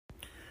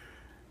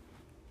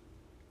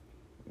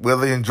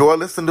Whether you enjoy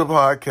listening to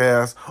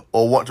podcasts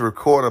or want to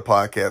record a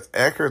podcast,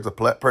 Anchor is the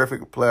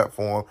perfect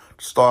platform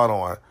to start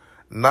on.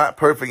 Not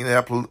perfect in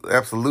the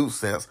absolute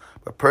sense,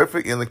 but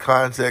perfect in the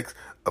context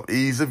of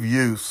ease of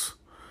use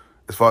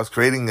as far as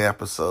creating the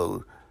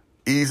episode,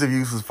 ease of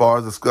use as far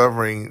as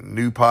discovering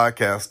new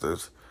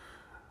podcasters,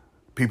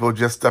 people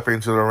just stepping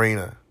into the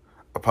arena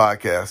of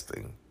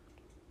podcasting.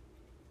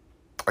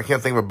 I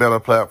can't think of a better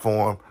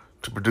platform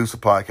to produce a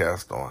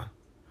podcast on.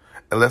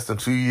 In less than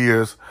 2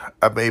 years,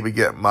 I maybe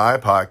get my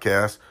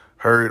podcast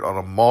heard on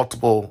a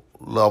multiple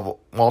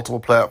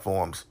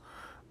platforms,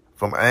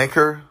 from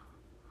Anchor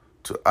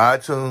to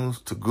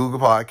iTunes to Google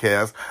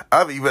Podcasts.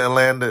 I've even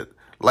landed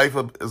Life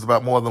is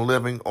About More Than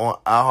Living on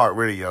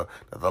iHeartRadio.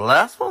 Now, the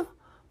last one,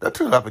 that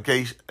took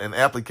an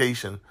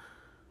application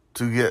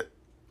to get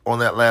on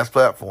that last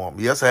platform.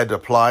 Yes, I had to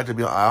apply to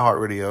be on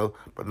iHeartRadio,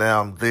 but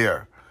now I'm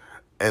there.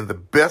 And the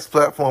best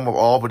platform of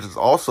all, which is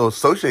also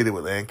associated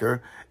with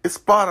Anchor, is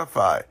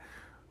Spotify.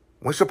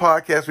 Once your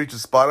podcast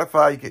reaches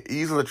Spotify, you can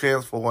easily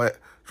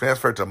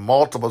transfer it to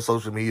multiple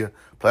social media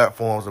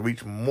platforms and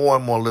reach more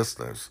and more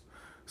listeners.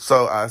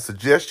 So I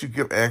suggest you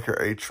give Anchor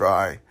a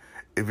try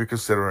if you're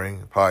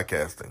considering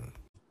podcasting.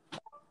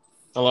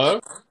 Hello?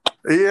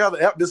 Yeah,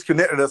 the app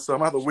disconnected us, so I'm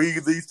going to have to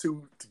weave these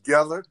two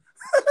together.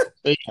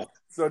 Yeah.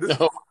 So this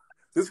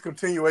is a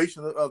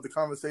continuation of the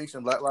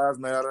conversation, Black Lives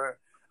Matter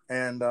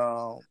and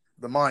the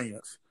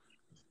monuments.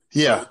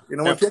 Yeah.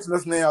 So, when catching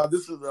us now,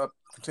 this is a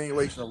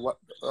continuation of what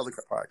the other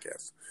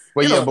podcasts.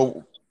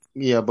 Well,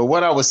 but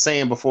what I was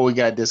saying before we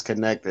got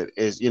disconnected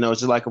is, it's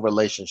just like a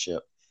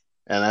relationship.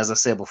 And as I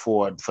said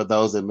before, for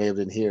those that may have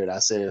didn't hear it, I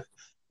said,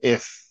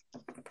 if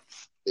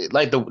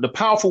like the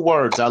powerful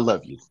words, I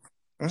love you.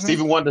 Mm-hmm.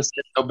 Stevie Wonder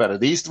said no better.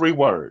 These 3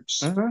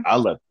 words, mm-hmm. I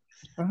love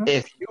you. Mm-hmm.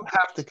 If you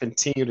have to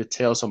continue to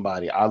tell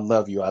somebody, I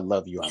love you, I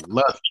love you, I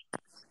love you,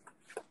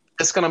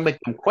 it's going to make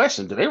them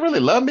question, do they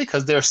really love me?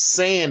 Because they're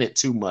saying it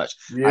too much.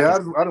 Yeah, I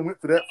done went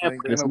through that thing.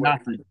 It's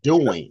not the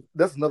doing.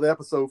 That's another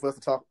episode for us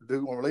to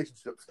do on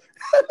relationships.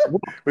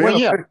 When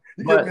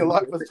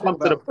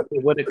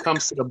it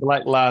comes to the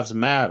Black Lives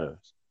Matter,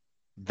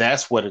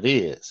 that's what it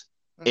is.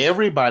 Mm-hmm.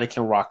 Everybody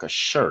can rock a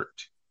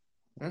shirt.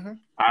 Mm-hmm.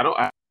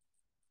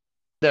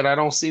 I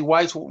don't see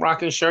whites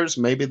rocking shirts.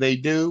 Maybe they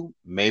do.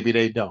 Maybe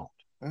they don't.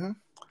 Mm-hmm.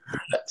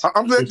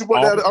 I'm glad you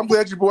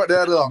brought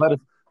that up.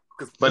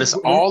 But it's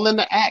all in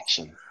the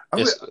action.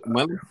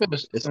 When we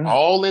finish, it's mm-hmm.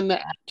 all in the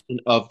action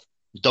of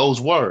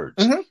those words.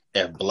 Mm-hmm.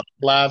 If Black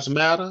Lives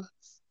Matter,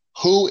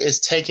 who is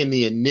taking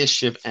the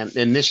initiative and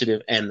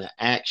the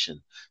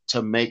action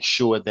to make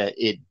sure that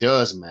it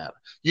does matter?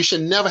 You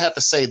should never have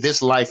to say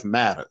this life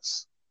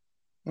matters.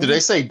 Mm-hmm. Do they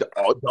say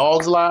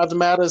dogs' lives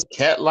matters,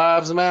 cat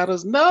lives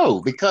matters?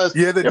 No, because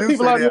they do say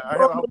that. I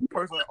have a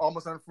person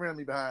almost unfriend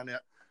me behind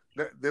that.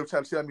 They'll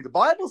try to tell me the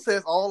Bible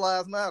says all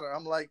lives matter.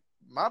 I'm like,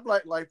 my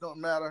black life don't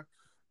matter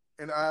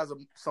in the eyes of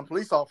some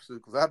police officers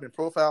because I've been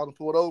profiled and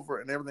pulled over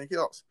and everything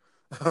else.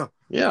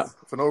 Yeah.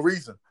 For no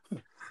reason.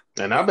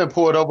 And I've been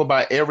pulled over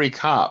by every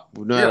cop.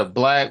 No matter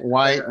black,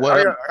 white,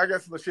 whatever. I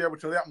got something to share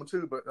with you on that one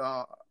too, but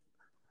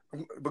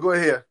go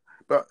ahead.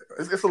 But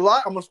it's a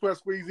lot. I'm going to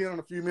squeeze in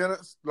a few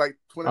minutes, like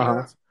 20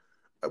 minutes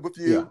with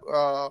you.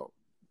 Yeah.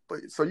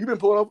 But so you've been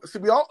pulled over. See,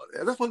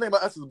 that's one thing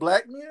about us as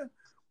black men.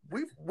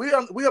 We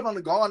have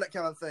undergone that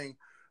kind of thing.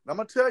 And I'm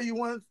going to tell you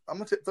one. I'm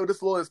going to throw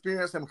this little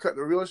experience and cut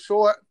it real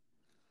short.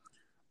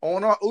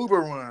 On our Uber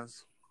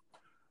runs,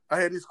 I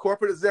had these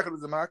corporate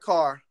executives in my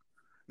car.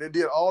 They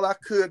did all I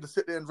could to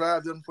sit there and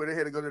drive them before they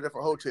had to go to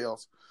different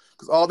hotels.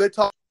 Because all they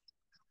talked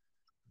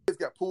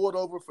got pulled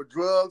over for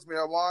drugs,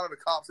 marijuana. The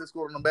cops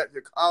escorted them back to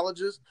their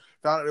colleges.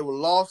 Found out they were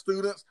law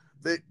students.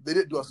 They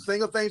didn't do a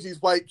single thing to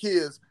these white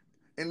kids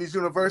in these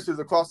universities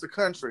across the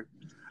country.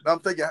 And I'm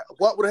thinking,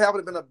 what would have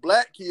happened if it been a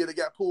black kid that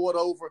got pulled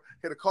over,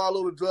 had a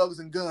carload of drugs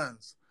and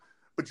guns?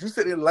 But you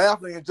sitting there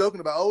laughing and joking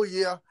about, oh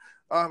yeah,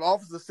 an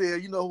officer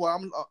said,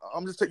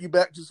 I'm just taking you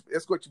back, just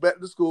escort you back to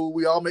the school.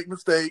 We all make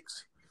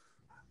mistakes.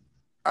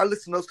 I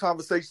listened to those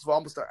conversations for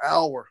almost an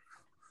hour.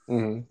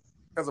 Mm-hmm.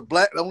 As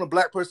the only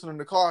black person in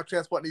the car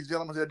transporting these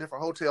gentlemen to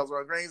different hotels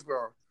around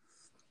Greensboro.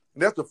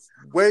 And that's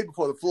way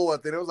before the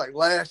Florida thing. It was like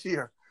last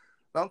year.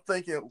 And I'm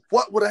thinking,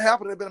 what would have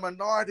happened if it had been a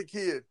minority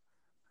kid?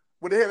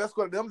 Would they have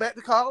escorted them back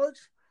to college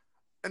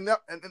and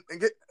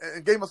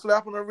gave them a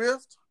slap on the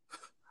wrist?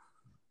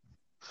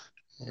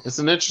 It's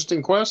an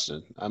interesting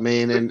question. I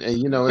mean, and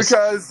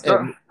because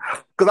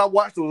I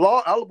watched the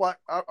law.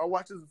 I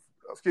watched this.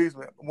 Excuse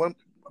me.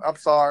 I'm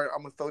sorry.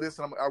 I'm gonna throw this,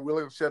 and I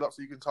really gonna shut up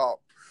so you can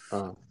talk.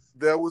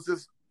 There was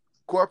this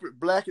corporate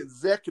black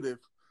executive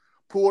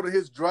pulled in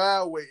his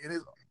driveway in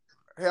his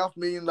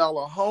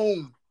 $500,000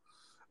 home,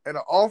 and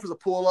an officer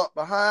pulled up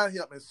behind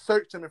him and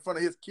searched him in front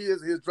of his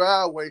kids in his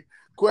driveway,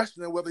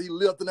 questioning whether he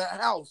lived in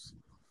that house.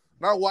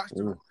 And I watched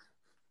him.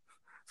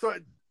 So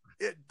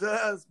it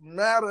does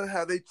matter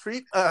how they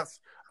treat us.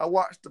 I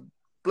watched the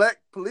black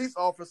police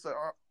officer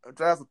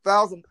drives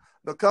 1,000.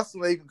 The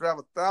customer agent drive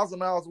 1,000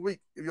 miles a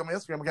week. If you're on my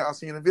Instagram account, I've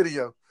seen a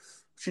video.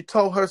 She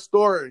told her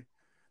story.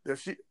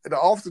 The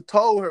officer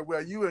told her,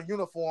 "Well, you in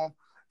uniform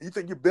You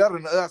think you're better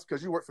than us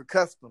because you work for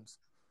customs.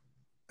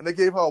 And they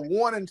gave her a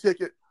warning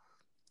ticket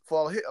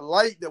for a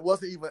light that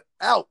wasn't even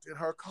out in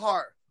her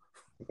car.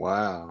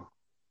 Wow.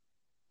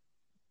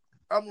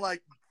 I'm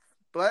like,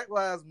 Black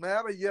Lives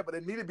Matter, yeah, but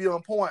they need to be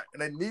on point,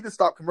 and they need to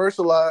stop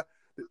commercializing.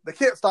 They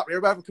can't stop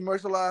everybody from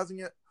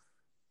commercializing it.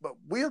 But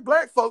we as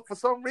black folk, for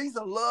some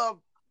reason, love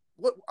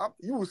what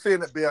you were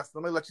saying it best.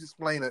 Let me let you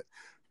explain it.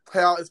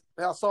 How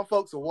some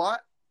folks are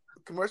what?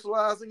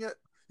 Commercializing it?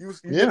 You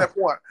get that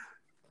point.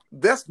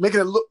 That's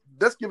making it look,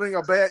 that's giving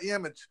a bad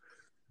image.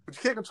 But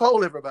you can't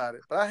control everybody.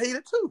 But I hate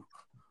it too.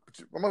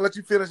 I'm gonna let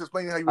you finish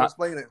explaining how you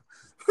explain it.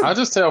 I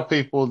just tell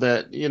people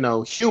that,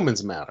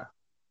 humans matter.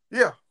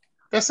 Yeah.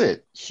 That's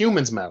it.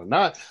 Humans matter.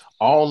 Not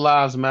all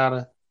lives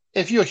matter.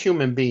 If you're a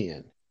human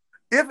being.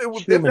 If that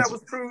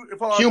was true, if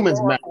humans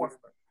law matter.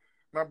 Enforcement,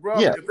 my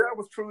brother, if that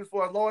was true as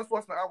far as law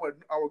enforcement, I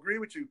would agree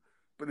with you.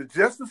 But the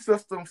justice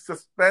system,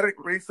 systematic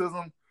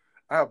racism,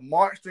 I have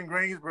marched in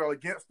Greensboro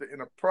against it in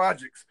the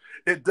projects.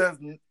 It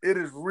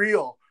is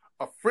real.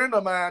 A friend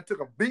of mine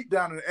took a beat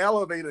down in an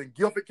elevator in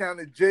Guilford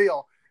County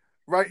Jail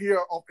right here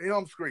off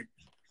Elm Street.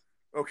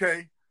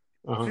 Okay?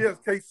 Uh-huh. She has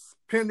a case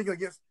pending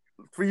against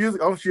 3 years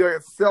ago. I don't know if she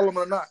had to sell them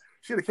or not.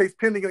 She had a case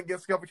pending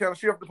against Guilford County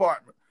Sheriff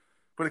Department.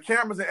 But the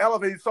cameras in the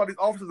elevator saw these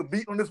officers are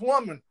beating on this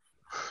woman.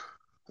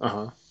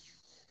 Uh-huh.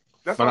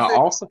 That's what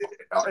I say.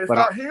 It's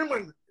not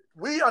human.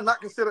 We are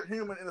not considered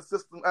human in the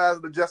system as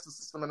the justice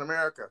system in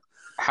America.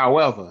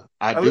 However,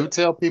 I do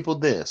tell people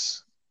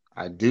this.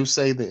 I do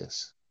say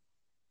this.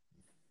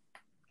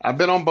 I've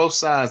been on both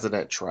sides of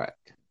that track.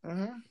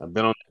 Mm-hmm. I've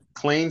been on the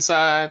clean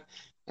side,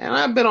 and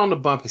I've been on the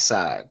bumpy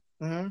side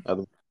of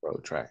the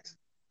road tracks.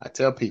 I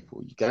tell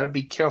people, you got to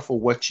be careful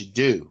what you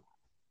do.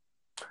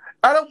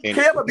 I don't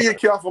care about being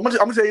careful. I'm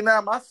gonna tell you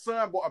now, my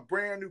son bought a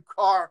brand new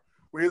car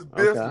with his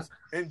business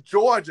in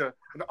Georgia,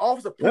 and the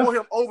officer pulled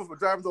him over for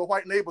driving through a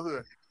white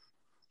neighborhood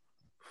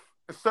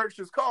and searched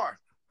his car.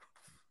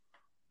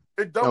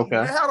 It don't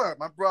matter,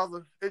 my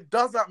brother. It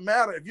does not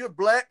matter. If you're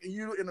black and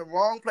you're in the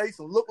wrong place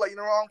and look like you're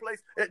in the wrong place,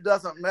 it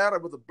doesn't matter.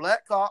 With a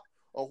black cop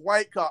or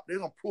white cop, they're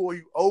going to pull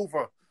you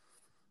over.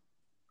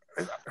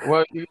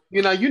 Well,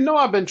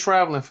 I've been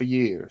traveling for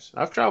years.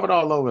 I've traveled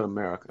all over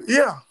America.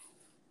 Yeah.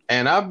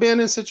 And I've been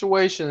in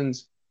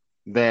situations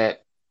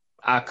that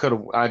I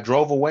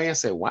drove away and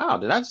said, wow,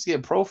 did I just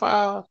get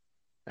profiled?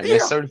 And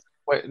there's certain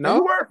no,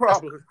 you were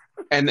probably.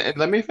 And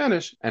let me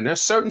finish. And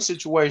there's certain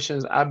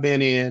situations I've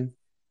been in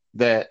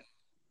that,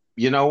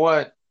 you know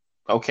what?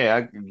 Okay,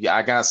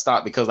 I got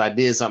stopped because I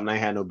did something I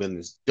had no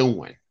business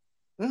doing.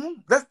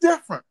 Mm-hmm. That's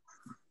different.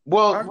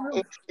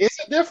 Well, is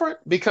it different?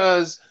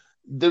 Because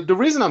the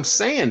reason I'm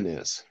saying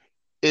this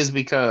is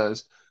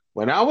because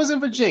when I was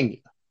in Virginia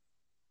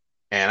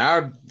and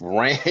I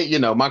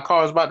ran, my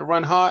car was about to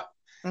run hot.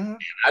 Mm-hmm.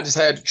 I just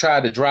had to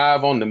try to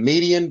drive on the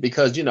median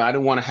because, I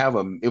didn't want to have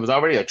it was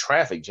already a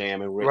traffic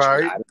jam in Richmond.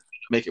 Right. I didn't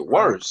make it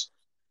worse.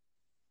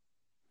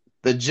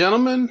 The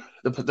gentleman,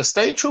 the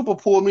state trooper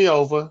pulled me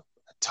over.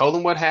 I told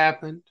him what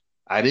happened.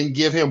 I didn't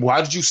give him,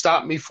 why did you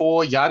stop me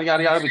for? Yada,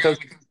 yada, yada. Because,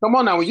 come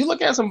on now, when you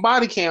look at some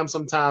body cams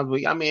sometimes,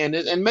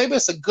 and maybe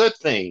it's a good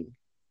thing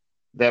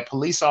that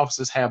police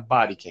officers have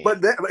body cams.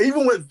 But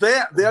even with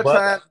that, they're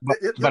trying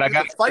but I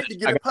got to fight to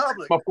get it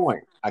public. My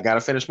point. I got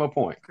to finish my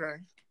point.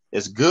 Okay.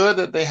 It's good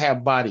that they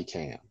have body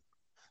cam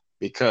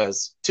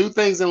because two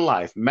things in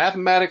life,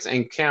 mathematics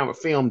and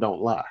film don't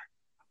lie.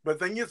 But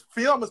the thing is,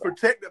 film is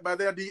protected by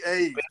their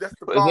DAs. That's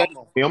the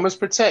problem. Film is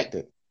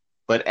protected.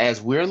 But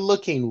as we're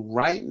looking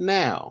right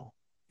now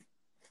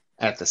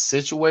at the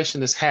situation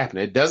that's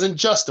happening, it doesn't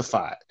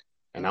justify it.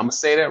 And I'm going to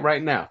say that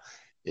right now.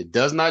 It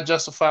does not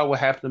justify what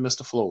happened to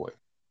Mr. Floyd.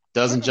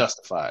 Doesn't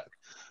justify it.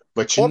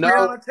 But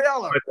Breonna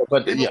Taylor.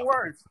 But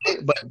worse.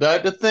 But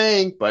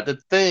the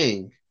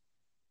thing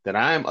that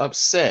I am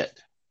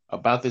upset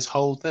about this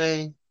whole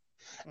thing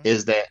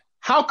is that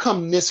how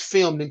come this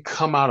film didn't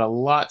come out a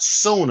lot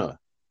sooner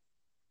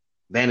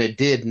than it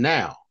did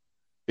now?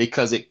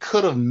 Because it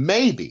could have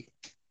maybe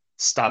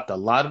stopped a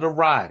lot of the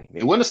rioting.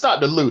 It wouldn't have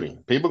stopped the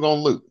looting. People are going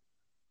to loot.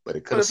 But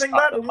it could have stopped. The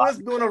thing about the ones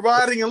doing the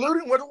rioting and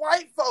looting were the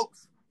white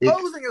folks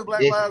posing as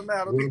Black Lives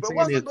Matter people. It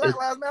wasn't Black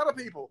Lives Matter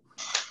people.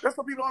 That's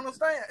what people don't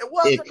understand. It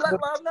wasn't Black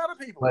Lives Matter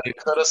people. But it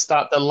could have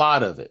stopped a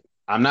lot of it.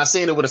 I'm not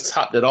saying it would have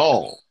stopped it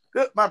all.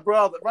 My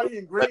brother, right here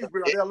in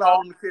Greensboro, they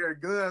allowed them to carry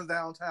guns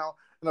downtown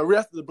and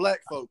arrested the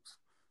black folks.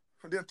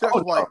 And then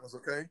Texas white ones,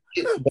 okay?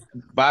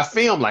 By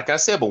film, like I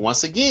said, but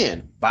once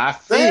again, by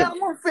film. They had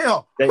one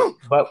film.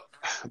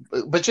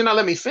 But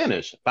let me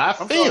finish. By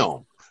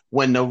film,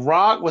 when the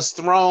rock was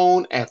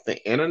thrown at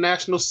the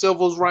International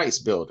Civil Rights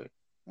Building,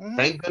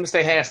 thank goodness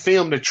they had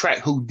film to track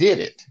who did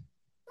it.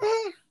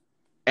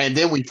 And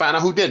then we find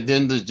out who did it.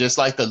 Then just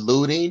like the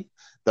looting,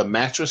 the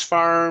mattress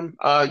firm,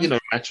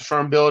 mattress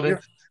firm building,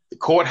 the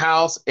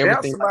courthouse,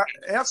 everything.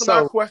 Answer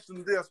my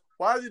question this.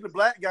 Why did the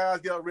black guys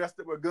get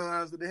arrested with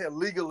guns that they had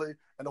legally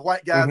and the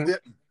white guys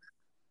didn't?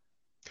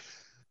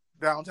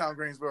 Downtown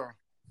Greensboro.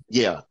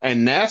 Yeah,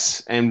 and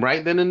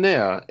right then and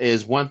there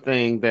is one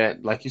thing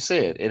that, like you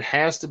said, it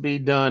has to be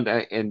done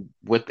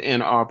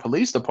within our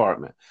police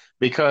department.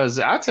 Because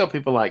I tell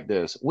people like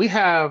this: we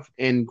have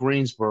in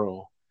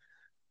Greensboro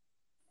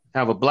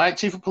have a black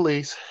chief of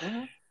police,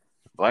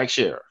 black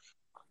sheriff,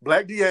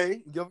 black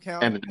DA, Gillum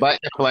County, and the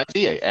black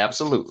DA.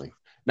 Absolutely.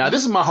 Now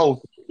this is my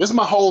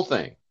whole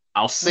thing.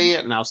 I'll say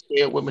it, and I'll say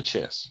it with my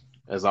chest,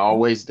 as I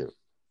always do.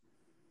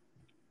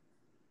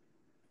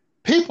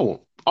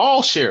 People,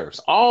 all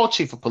sheriffs, all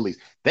chief of police,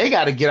 they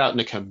got to get out in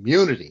the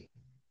community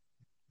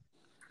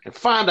and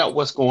find out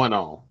what's going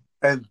on.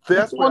 And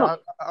that's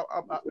what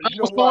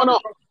what's going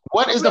on.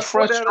 What is the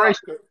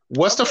frustration?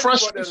 What's the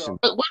frustration?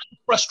 What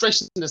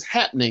frustration is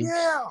happening in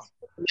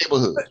the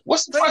neighborhood?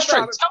 What's the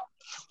frustration?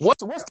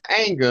 What's the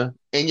anger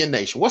in your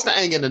nation? What's the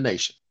anger in the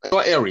nation?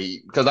 Your area?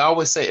 Because I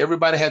always say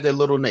everybody had their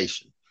little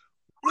nation.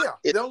 Yeah,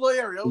 their little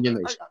area.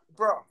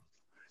 Bro,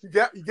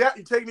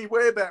 you take me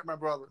way back, my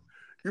brother.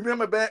 You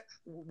remember back,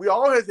 we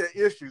always had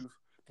issues.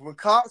 When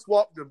cops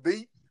walked the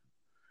beat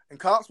and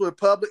cops were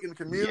public in the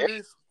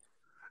communities,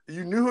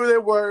 you knew who they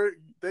were,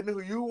 they knew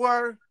who you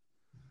were.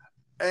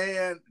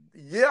 And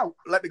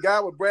like the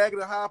guy was bragging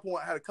at High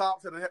Point, how the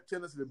cops had a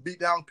tendency to beat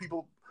down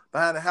people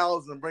behind the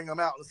houses and bring them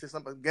out and say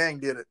something, the gang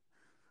did it.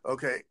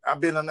 Okay, I've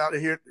been out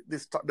here,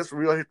 this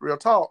real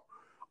talk.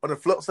 On the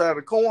flip side of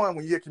the coin,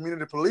 when you get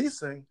community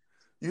policing,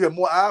 you have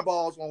more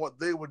eyeballs on what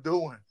they were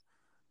doing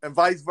and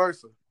vice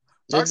versa.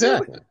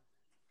 Exactly.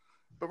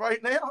 But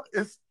right now,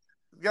 it's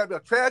got to be a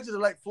tragedy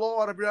like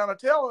Florida, Breonna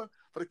Taylor,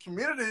 for the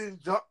community to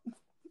jump.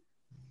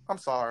 I'm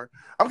sorry.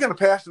 I'm kind of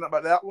passionate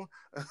about that one.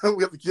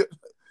 We have to get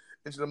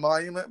into the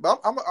monument.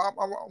 But I'm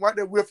right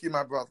there with you,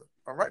 my brother.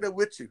 I'm right there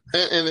with you.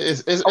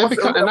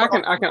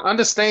 I can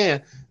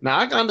understand. Now,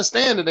 I can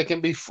understand that it can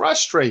be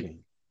frustrating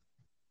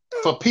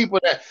for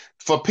people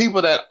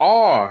that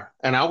are,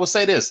 and I will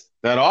say this,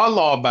 that are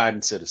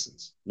law-abiding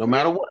citizens. No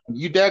matter what,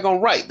 you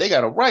daggone right. They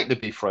got a right to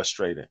be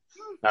frustrated.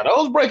 Now,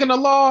 those breaking the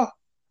law,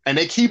 and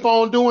they keep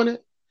on doing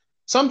it.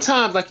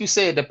 Sometimes, like you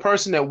said, the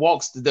person that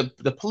walks,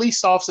 the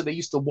police officer that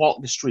used to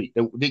walk the street,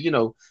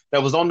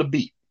 that was on the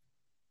beat.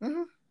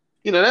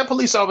 That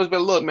police officer,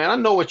 but look, man, I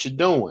know what you're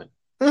doing.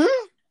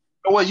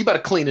 Well, you better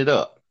clean it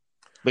up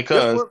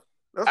because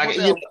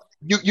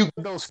you get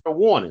those fair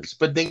warnings.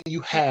 But then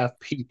you have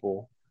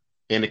people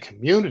in the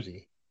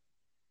community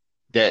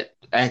that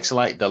acts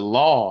like the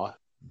law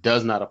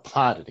does not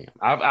apply to them.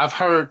 I've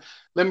heard.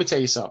 Let me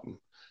tell you something.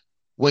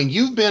 When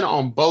you've been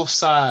on both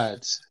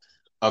sides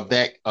of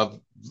Abbey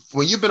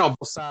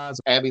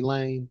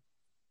Lane,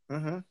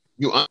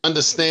 you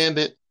understand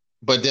it,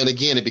 but then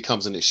again, it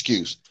becomes an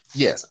excuse.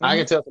 Yes, I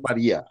can tell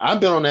somebody, I've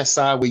been on that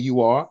side where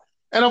you are,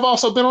 and I've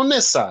also been on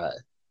this side.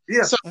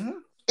 Yeah. So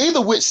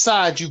either which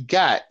side you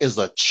got is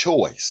a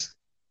choice.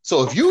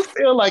 So if you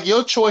feel like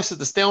your choice is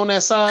to stay on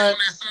that side,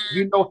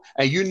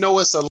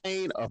 it's a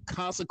lane of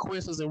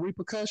consequences and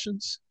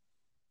repercussions,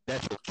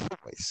 that's your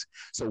choice.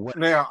 So what?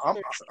 Now I'm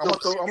gonna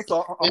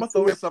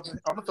throw in something.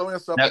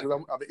 Because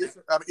I've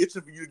been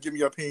itching for you to give me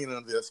your opinion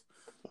on this.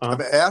 I've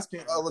been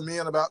asking other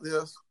men about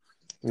this.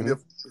 And if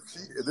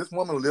this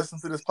woman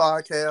listens to this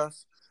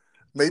podcast,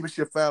 maybe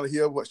she'll finally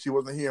hear what she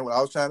wasn't hearing, what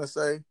I was trying to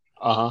say.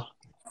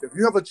 If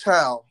you have a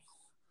child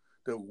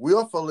that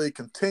willfully,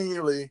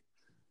 continually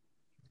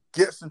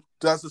gets and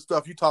does the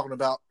stuff you're talking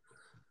about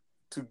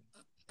to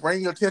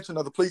bring the attention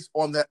of the police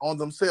on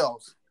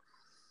themselves,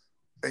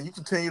 and you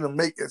continue to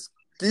make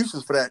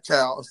excuses for that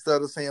child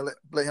instead of saying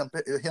let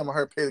him or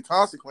her pay the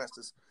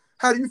consequences,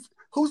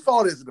 whose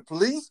fault is it? The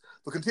police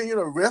for continuing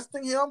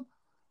arresting him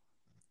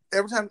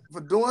every time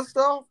for doing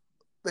stuff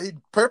that he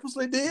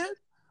purposely did?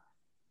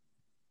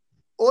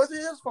 Or is it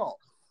his fault?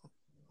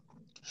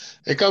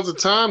 It comes a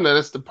time that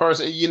it's the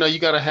person, you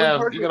got to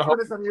have.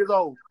 20-some years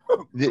old.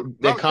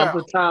 There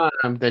comes a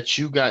time that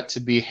you got to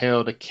be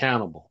held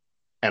accountable,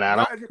 and I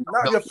don't.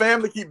 Not your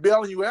family keep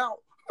bailing you out.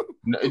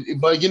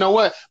 But you know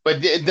what?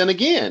 But then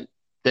again,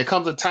 there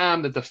comes a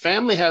time that the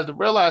family has to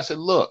realize that.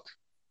 Look,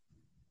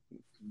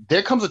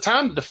 there comes a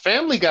time that the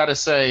family got to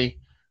say,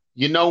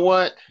 you know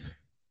what?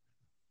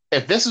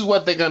 If this is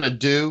what they're gonna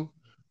do,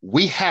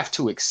 we have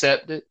to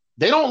accept it.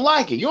 They don't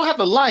like it. You don't have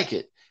to like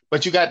it,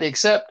 but you got to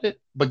accept it.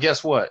 But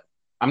guess what?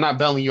 I'm not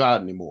bailing you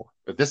out anymore.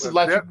 If this is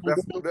like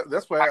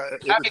that's why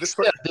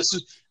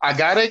I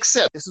gotta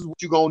accept. This is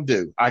what you're gonna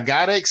do. I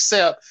gotta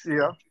accept. Yeah.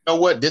 You know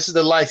what? This is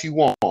the life you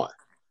want.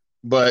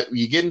 But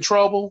you get in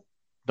trouble,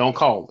 don't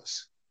call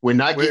us. We're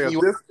not getting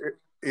you.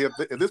 If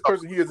this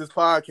person hears this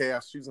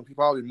podcast, she's gonna be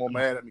probably more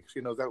mad at me because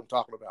she knows that what I'm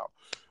talking about.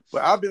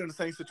 But I've been in the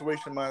same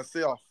situation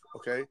myself.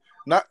 Okay,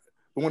 not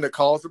the one that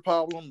caused the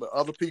problem, but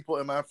other people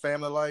in my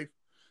family life.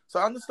 So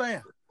I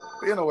understand.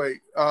 But anyway,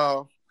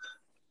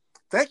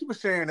 thank you for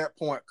sharing that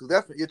point because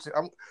that's itching.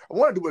 I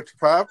want to do it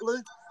privately,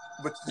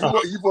 but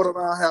you brought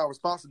around how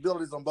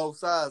responsibilities on both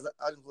sides.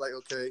 I just like,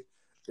 okay,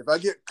 if I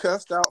get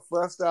cussed out,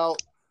 fussed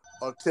out,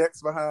 or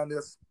text behind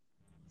this,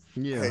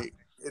 hey,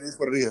 it is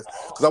what it is.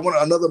 Because I want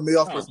another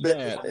male's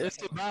perspective. Yeah,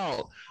 it's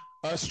about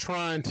us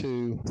trying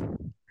to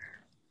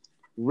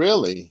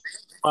really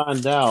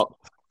find out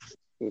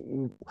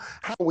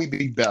how can we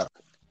be better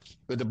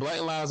with the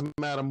Black Lives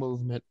Matter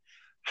movement?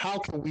 How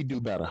can we do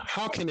better?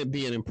 How can it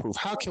be an improve?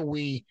 How can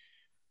we?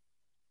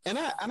 And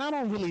I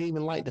don't really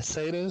even like to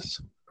say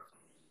this,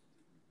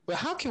 but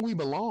how can we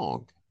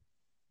belong?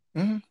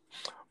 Mm-hmm.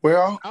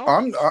 Well,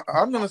 I'm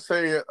going to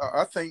say it.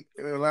 I think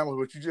in line with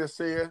what you just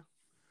said,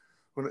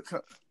 when it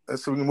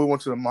so we can move on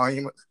to the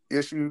monument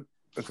issue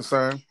and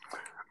concern.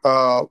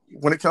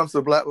 When it comes to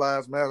the Black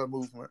Lives Matter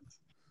movement,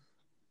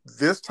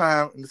 this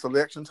time in this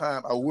election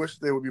time, I wish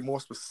they would be more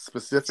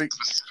specific.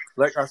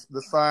 Like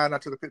the sign I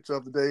took a picture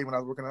of the day when I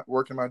was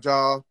working my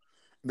job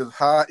in this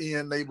high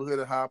end neighborhood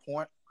at High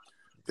Point.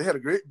 They had a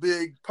great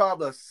big,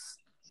 probably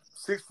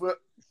 6 foot,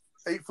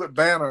 8 foot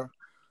banner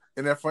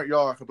in their front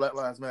yard for Black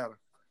Lives Matter.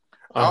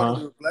 I don't know if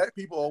it was black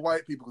people or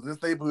white people, because in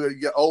this neighborhood, you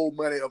get old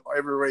money of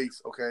every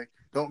race, okay?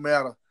 Don't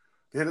matter.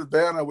 They had this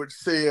banner which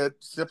said,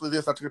 simply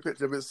this, I took a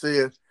picture of it,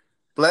 said,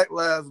 Black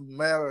Lives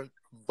Matter,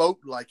 vote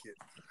like it.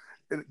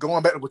 And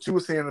going back to what you were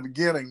saying in the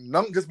beginning,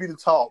 don't just be the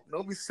talk.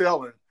 Don't be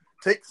selling.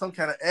 Take some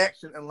kind of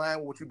action in line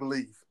with what you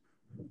believe.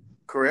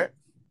 Correct?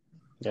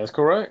 That's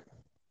correct.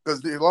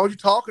 Because as long as you're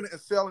talking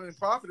and selling and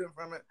profiting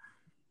from it,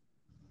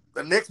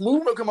 the next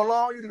movement come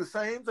along, you do the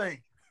same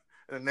thing.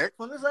 And the next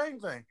one, the same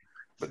thing.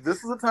 But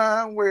this is a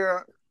time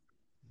where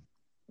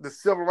the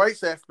civil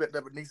rights aspect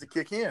of it needs to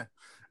kick in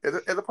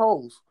at the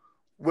polls.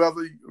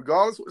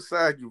 Regardless of what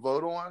side you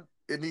vote on,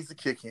 it needs to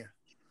kick in.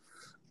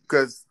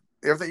 Because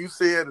everything you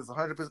said is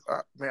 100%.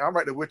 Man, I'm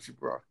right there with you,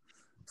 bro.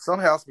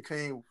 Somehow it's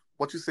became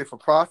what you say for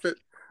profit,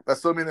 by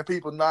so many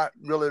people not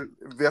really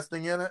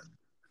investing in it.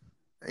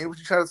 Ain't what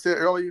you tried to say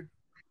earlier?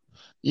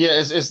 Yeah,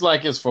 it's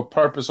like it's for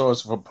purpose or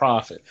it's for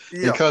profit.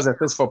 Yeah. Because if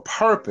it's for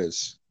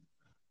purpose,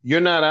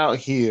 you're not out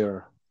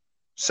here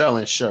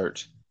selling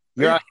shirts.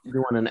 You're out here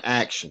doing an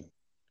action.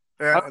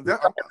 Like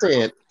I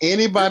said,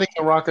 anybody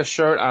can rock a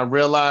shirt. I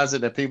realize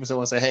it that people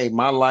want to say, hey,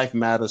 my life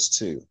matters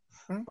too.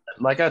 Mm-hmm.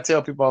 Like I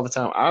tell people all the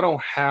time, I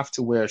don't have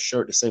to wear a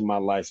shirt to say my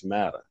life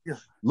matters. Yeah.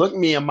 Look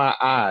me in my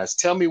eyes.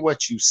 Tell me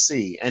what you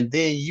see. And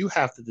then you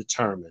have to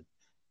determine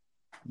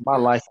my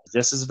life is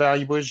just as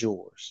valuable as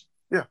yours.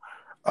 Yeah.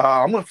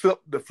 I'm going to flip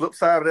the flip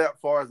side of that as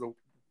far as the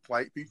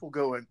white people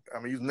go. And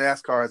I'm going to use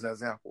NASCAR as an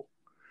example.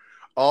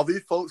 All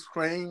these folks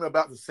scream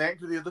about the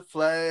sanctity of the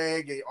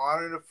flag, they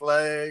honor the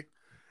flag.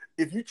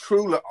 If you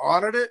truly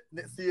honored it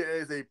and see it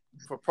as a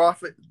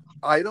for-profit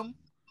item,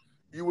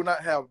 you will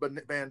not have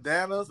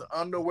bandanas,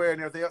 underwear,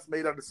 and everything else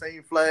made out of the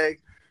same flag.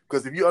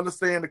 Because if you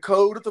understand the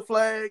code of the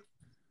flag,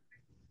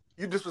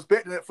 you're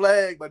disrespecting that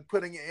flag by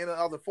putting it in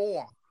another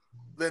form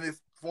than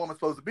its form is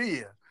supposed to be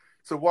in.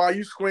 So while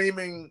you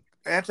screaming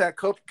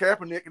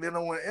anti-Kaepernick and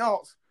anyone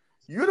else,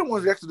 you're the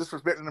ones actually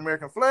disrespecting the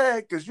American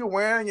flag, because you're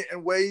wearing it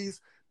in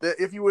ways that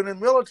if you were in the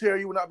military,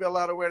 you would not be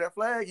allowed to wear that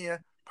flag in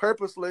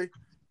purposely,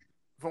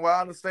 from what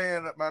I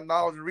understand, my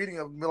knowledge and reading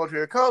of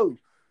military code.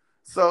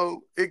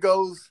 So it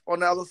goes on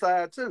the other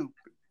side too.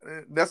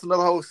 And that's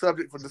another whole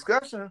subject for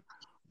discussion.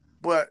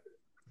 But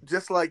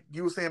just like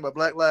you were saying about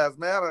Black Lives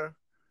Matter,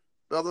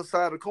 the other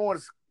side of the coin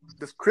is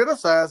just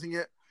criticizing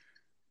it.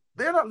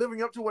 They're not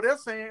living up to what they're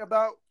saying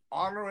about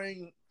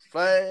honoring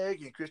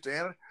flag and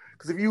Christianity.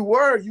 Because if you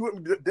were, you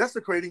wouldn't be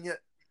desecrating it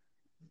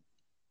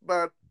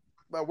by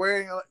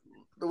wearing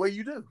the way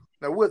you do.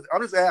 Now,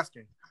 I'm just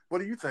asking, what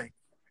do you think?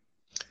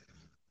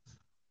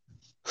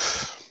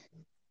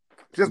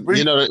 Just briefly.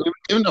 You know,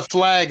 even the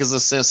flag is a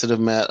sensitive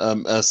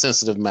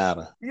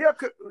matter. Yeah,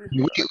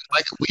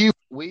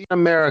 we in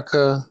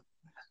America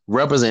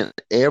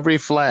represent every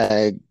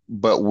flag,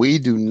 but we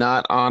do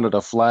not honor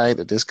the flag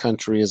that this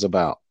country is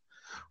about.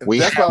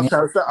 That's what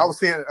I was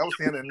saying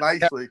it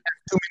nicely.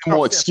 Too many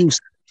more excuses.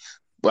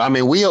 I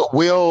mean,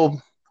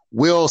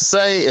 we'll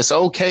say it's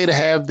okay to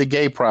have the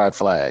gay pride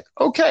flag.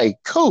 Okay,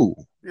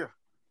 cool. Yeah.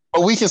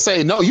 But we can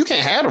say, no, you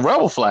can't have a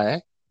rebel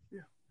flag. Yeah.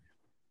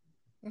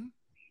 Mm-hmm.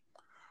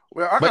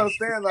 Well, I can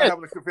understand not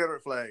having a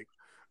Confederate flag.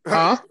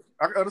 Huh?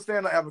 I can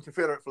understand not having a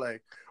Confederate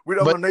flag.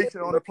 We're the only nation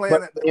on the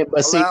planet that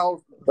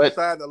allows the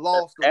side that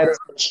lost to wear it.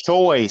 That is a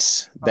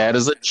choice. That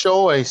is a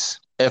choice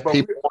if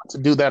people want to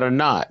do that or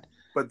not.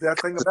 But that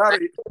thing about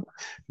it,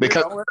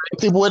 because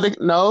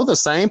the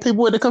same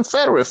people with the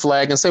Confederate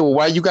flag and say, well,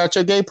 why you got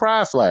your gay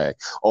pride flag,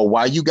 or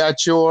why you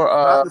got your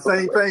not the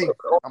same thing.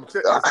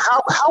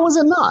 How is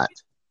it not?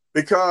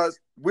 Because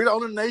we're the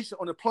only nation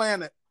on the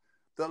planet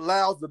that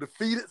allows the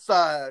defeated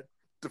side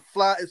to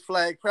fly its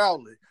flag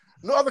proudly.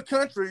 No other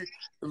country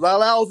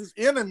allows its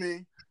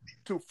enemy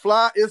to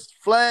fly its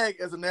flag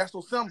as a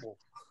national symbol.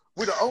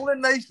 We're the only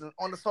nation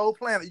on this whole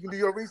planet. You can do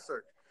your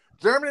research.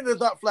 Germany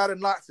does not fly the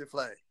Nazi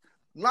flag.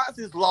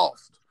 Nazis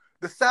lost.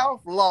 The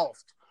South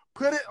lost.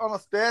 Put it on a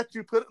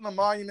statue, put it in a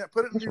monument,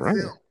 put it in a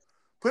museum. Right.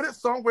 Put it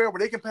somewhere where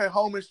they can pay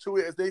homage to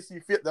it as they see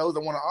fit, those that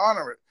want to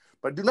honor it.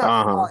 But do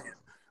not fly it.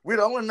 We're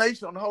the only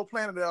nation on the whole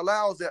planet that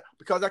allows that,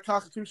 because our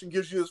Constitution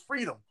gives you this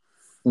freedom.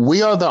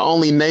 We are the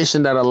only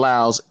nation that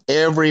allows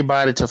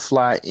everybody to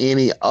fly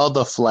any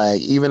other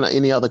flag, even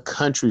any other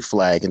country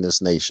flag in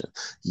this nation.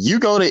 You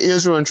go to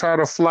Israel and try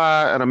to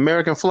fly an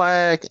American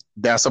flag,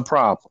 that's a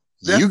problem.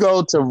 You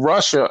go to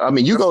Russia,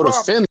 you go to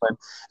Finland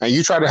and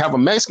you try to have a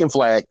Mexican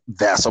flag,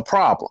 that's a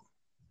problem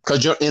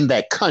because you're in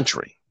that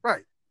country.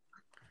 Right.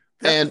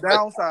 That's and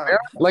downside.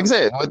 Like I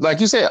said, like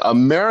you said,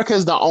 America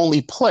is the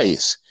only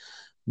place.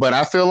 But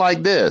I feel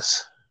like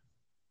this,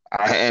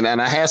 and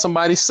I had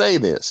somebody say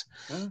this.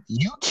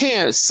 You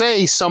can't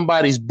say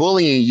somebody's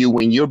bullying you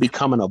when you're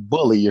becoming a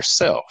bully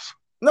yourself.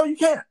 No, you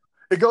can't.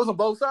 It goes on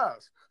both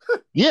sides.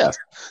 Yes.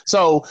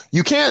 So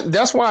you can't.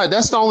 That's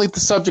the only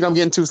subject I'm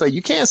getting to. Is like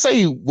you can't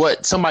say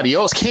what somebody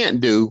else can't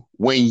do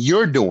when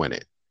you're doing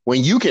it.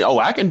 When you can,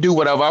 I can do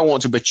whatever I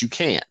want to, but you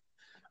can't.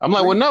 I'm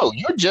like, well, no,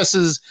 you're just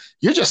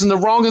in the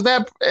wrong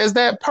as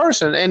that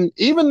person. And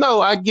even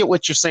though I get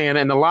what you're saying,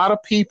 and a lot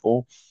of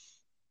people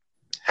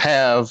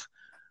have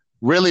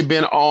really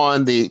been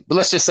on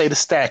let's just say the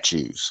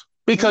statues,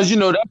 because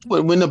that's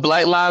when the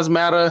Black Lives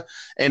Matter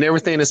and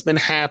everything that's been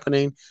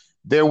happening.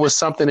 There was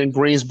something in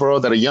Greensboro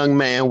that a young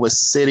man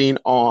was sitting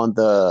on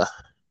the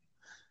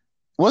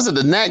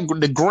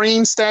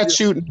Green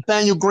statue,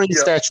 Nathaniel Green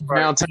statue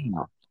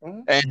downtown,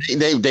 and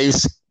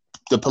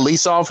the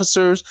police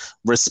officers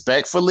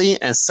respectfully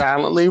and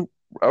silently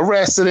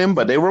arrested him,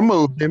 but they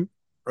removed him.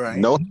 Right.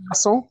 No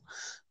hassle,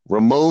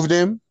 removed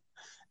him.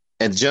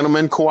 And the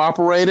gentleman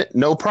cooperated,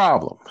 no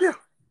problem. Yeah.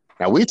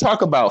 Now we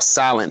talk about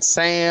Silent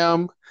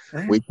Sam.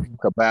 We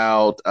talk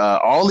about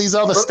all these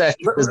other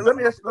statues. Let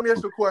me ask you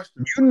a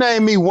question. You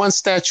name me one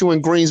statue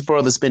in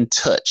Greensboro that's been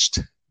touched.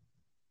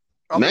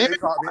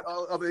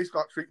 Other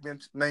Street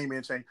name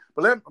being changed.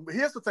 But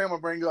here's the thing I'm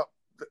gonna bring up.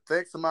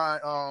 Thanks to my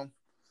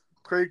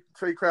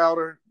Trey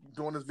Crowder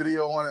doing this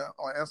video on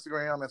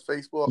Instagram and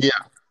Facebook. Yeah.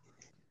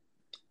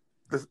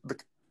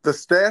 The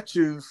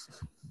statues.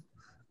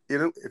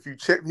 If you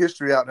check the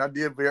history out, and I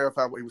did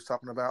verify what he was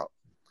talking about,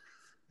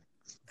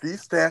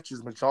 these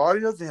statues,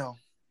 majority of them,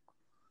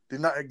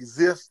 did not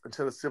exist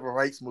until the Civil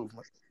Rights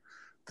Movement.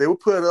 They were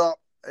put up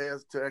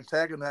as to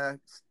antagonize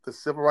the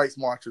Civil Rights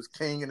marchers,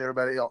 King and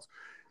everybody else.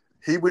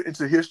 He went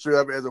into the history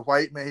of it as a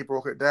white man. He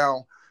broke it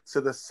down. So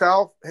the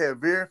South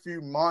had very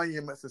few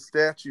monuments and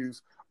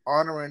statues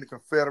honoring the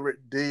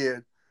Confederate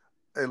dead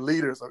and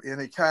leaders of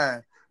any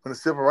kind. When the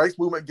Civil Rights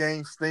Movement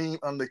gained steam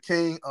under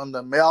King,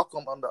 under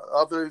Malcolm, under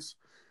others,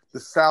 the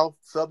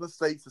southern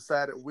states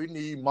decided we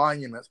need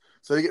monuments.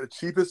 So they get the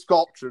cheapest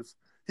sculptures.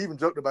 He even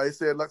joked about it. He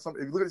said, if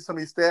you look at some of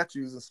these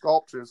statues and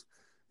sculptures,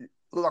 it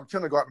look like a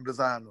kindergarten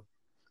designed them.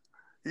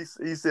 He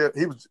said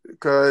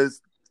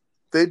because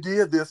they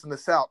did this in the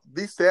South.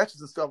 These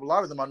statues and stuff, a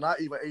lot of them are not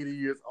even 80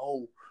 years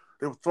old.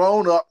 They were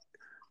thrown up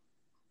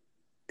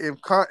in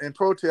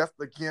protest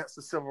against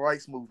the Civil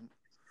Rights Movement.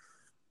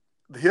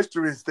 The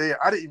history is there.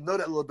 I didn't even know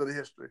that little bit of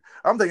history.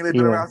 I'm thinking they've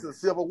been around since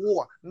the Civil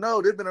War.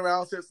 No, they've been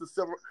around since the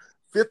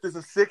 50s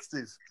and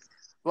 60s.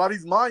 A lot of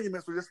these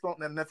monuments were just thrown.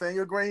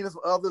 Nathaniel Green and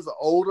some others are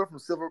older from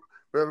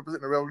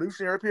representing the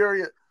Revolutionary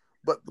period.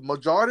 But the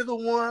majority of the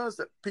ones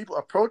that people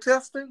are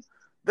protesting,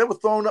 they were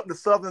thrown up in the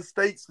southern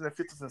states in the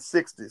 50s and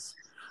 60s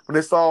when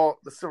they saw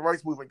the Civil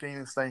Rights Movement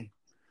gaining steam.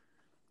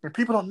 And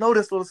people don't know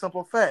this little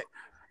simple fact.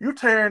 You're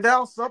tearing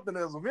down something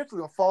that's eventually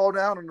going to fall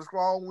down in the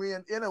strong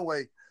wind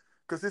anyway,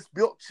 because it's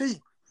built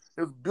cheap.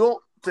 It was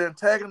built to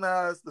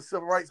antagonize the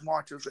Civil Rights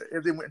marchers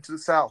as they went into the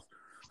South,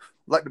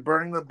 like the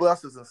burning of the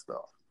buses and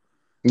stuff.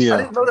 Yeah. I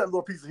didn't know that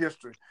little piece of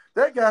history.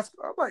 I'm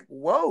like,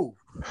 whoa.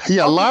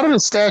 Yeah, a lot of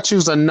the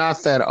statues are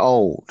not that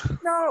old.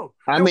 No.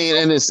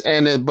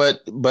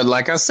 But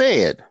like I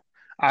said,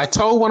 I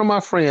told one of my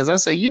friends, I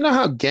said, you know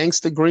how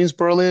gangster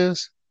Greensboro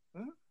is?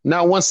 Mm-hmm.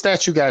 Not one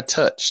statue got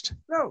touched.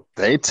 No.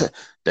 They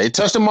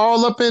touched them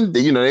all up in,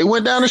 they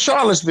went down to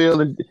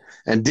Charlottesville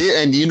and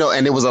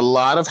there was a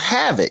lot of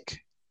havoc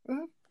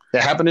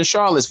that happened in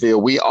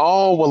Charlottesville. We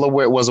all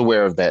was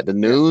aware of that. The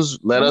news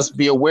let us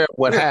be aware of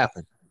what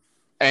happened.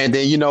 And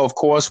then, of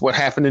course, what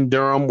happened in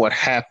Durham, what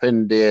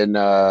happened in,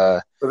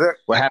 I'm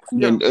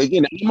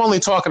only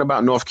talking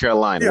about North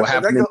Carolina. Yeah, what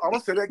happened I'm going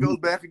to say that goes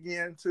back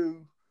again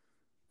to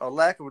a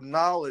lack of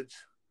knowledge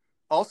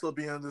also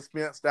being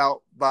dispensed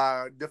out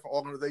by different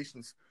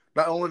organizations.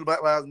 Not only the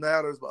Black Lives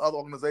Matter, but other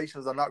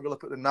organizations are not really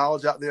putting the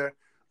knowledge out there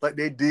like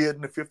they did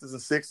in the 50s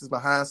and 60s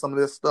behind some of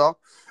this stuff.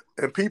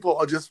 And people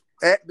are just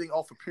acting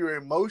off of pure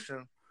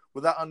emotion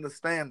without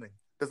understanding.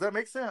 Does that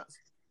make sense?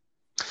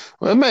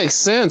 Well, it makes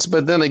sense.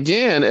 But then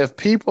again, if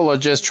people are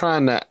just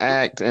trying to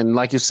act, and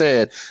like you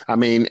said,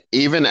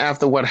 even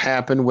after what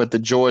happened with the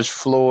George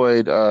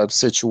Floyd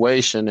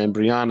situation and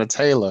Breonna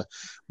Taylor,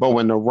 but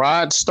when the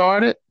riot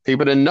started,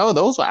 people didn't know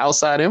those were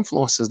outside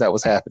influences that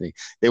was happening.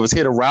 They was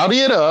here to rowdy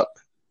it up.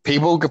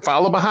 People could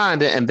follow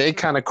behind it, and they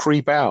kind of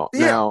creep out.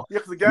 Yeah. Now,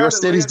 your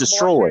city's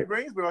destroyed.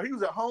 Greensboro, he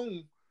was at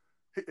home.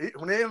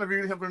 When they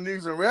interviewed him for the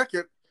News and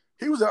Record,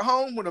 he was at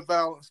home when the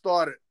violence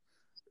started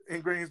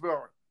in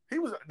Greensboro. He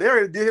was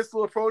there. He did his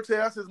little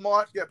protest, his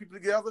march, got people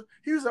together.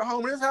 He was at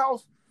home in his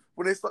house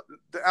when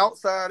the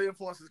outside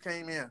influences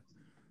came in.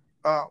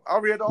 I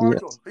read the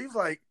article. He was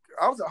like,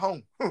 I was at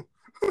home.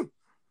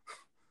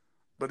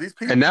 But these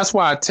people, and that's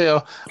why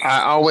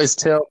I always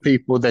tell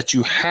people that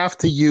you have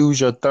to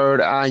use your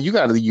third eye. You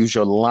got to use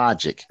your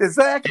logic.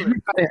 Exactly.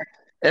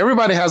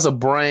 Everybody has a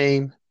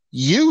brain.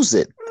 Use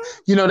it.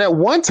 You know, that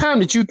one time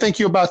that you think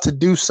you're about to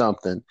do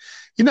something,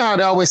 you know how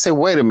they always say,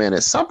 wait a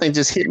minute, something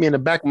just hit me in the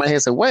back of my head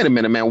and said, wait a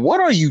minute, man, what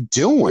are you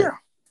doing? Yeah.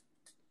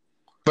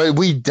 But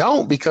we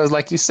don't, because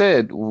like you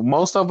said,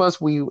 most of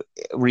us, we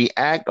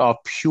react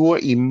off pure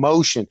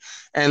emotion.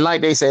 And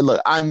like they say,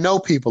 look, I know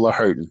people are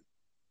hurting.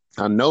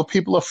 I know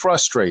people are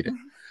frustrated.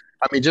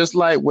 I mean, just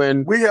like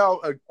when we have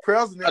a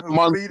president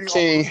who's feeding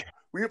King,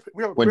 we have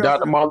a when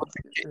Dr. president. Martin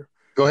Luther King,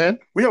 go ahead.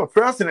 We have a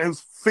president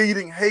who's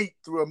feeding hate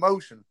through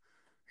emotion.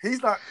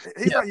 He's not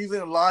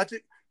using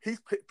logic. He's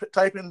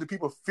typing into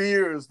people's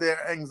fears,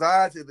 their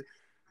anxiety.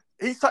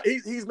 He's going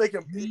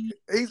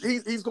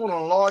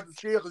on a larger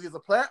scale because he has a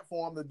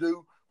platform to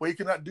do what he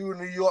cannot do in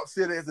New York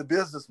City as a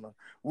businessman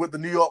with the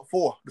New York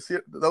Four,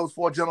 those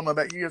four gentlemen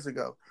back years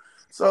ago.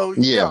 So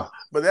yeah,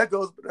 but that's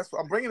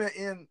I'm bringing it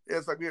in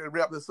as I get to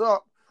wrap this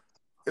up.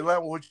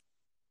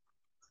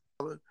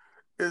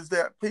 Is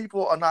that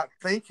people are not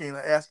thinking and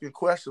asking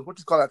questions. What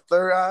you call that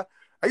third eye?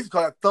 I used to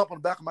call that thump on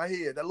the back of my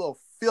head. That little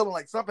feeling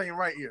like something ain't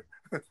right here.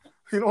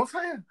 You know what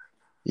I'm saying?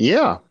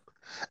 Yeah.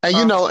 And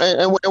you know,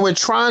 and we're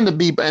trying to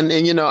be, and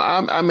you know,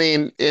 I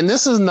mean, and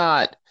this is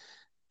not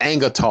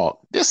anger talk.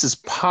 This is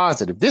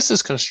positive. This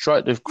is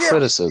constructive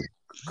criticism.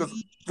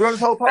 Because during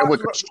this whole podcast, and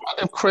with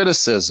constructive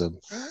criticism,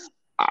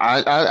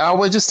 I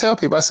would just tell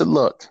people, I said,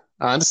 look,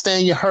 I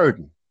understand you're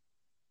hurting,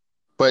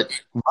 but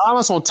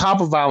violence on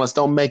top of violence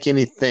don't make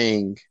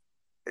anything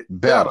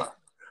better.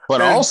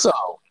 But also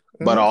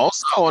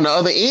on the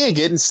other end,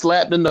 getting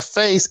slapped in the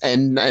face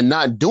and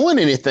not doing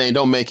anything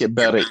don't make it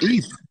better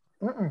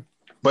either.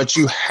 But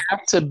you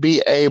have to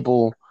be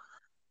able,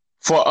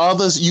 for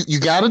others, you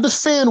got to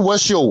defend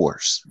what's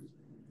yours.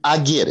 I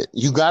get it.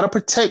 You got to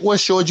protect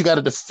what's yours. You got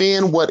to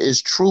defend what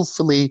is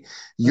truthfully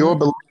your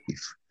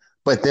belief.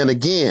 But then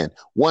again,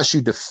 once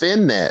you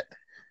defend that,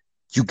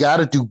 you got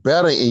to do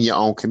better in your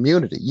own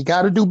community. You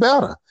got to do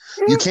better.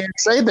 You can't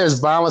say there's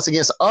violence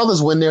against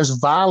others when there's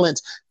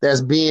violence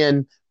that's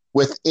being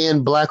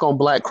within Black on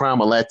Black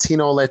crime or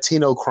Latino on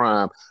Latino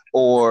crime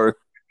or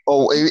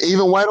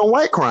even white on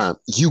white crime.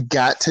 You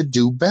got to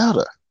do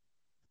better.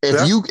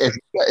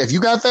 If you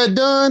got that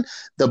done,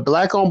 the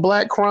Black on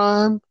Black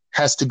crime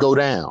has to go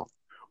down.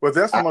 Well,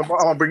 that's what I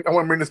want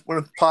to bring this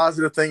one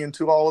positive thing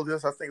into all of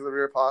this. I think it's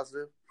very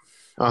positive.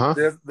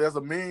 There's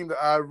a meme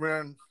that I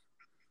ran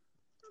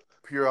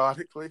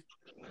periodically.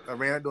 I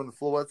ran it during the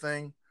Floyd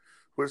thing,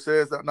 which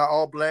says that not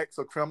all blacks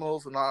are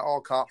criminals and not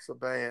all cops are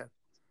bad.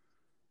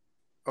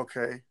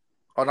 Okay.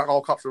 Or not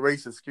all cops are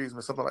racist, excuse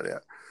me, something like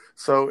that.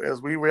 So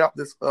as we wrap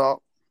this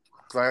up,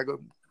 because I got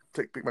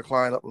to pick my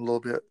client up a little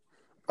bit,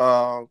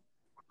 and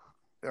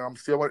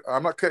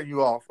I'm not cutting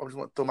you off. I just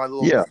want to throw my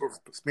little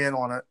spin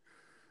on it,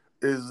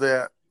 is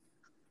that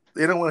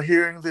anyone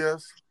hearing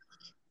this,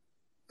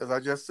 as I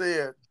just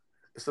said,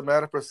 it's a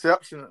matter of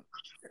perception,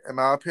 in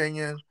my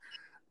opinion,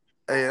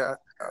 and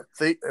I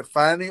think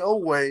finding a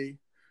way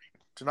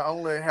to not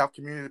only have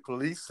community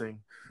policing,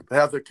 but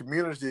have the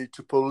community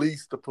to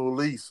police the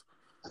police.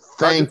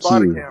 Thank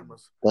you.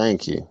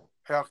 Thank you.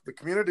 Have the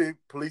community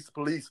police the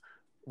police.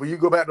 When you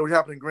go back to what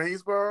happened in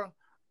Greensboro,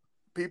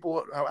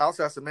 people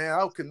outside said, man,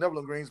 I could never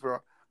live in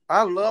Greensboro.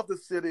 I love the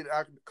city that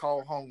I can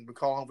call home. Been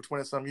calling home for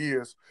 20-some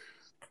years.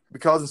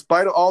 Because in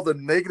spite of all the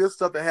negative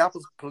stuff that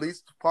happens,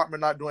 police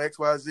department not doing X,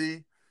 Y,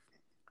 Z,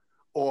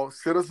 or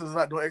citizens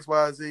not doing X,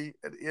 Y, Z,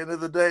 at the end of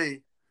the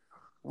day,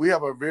 we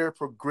have a very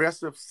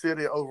progressive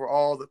city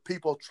overall that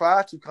people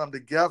try to come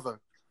together.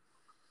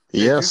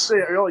 Yes. As you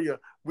said earlier,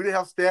 we didn't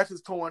have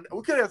statues torn.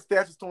 We could have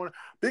statues torn.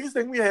 Biggest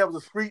thing we have is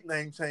a street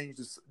name change.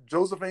 It's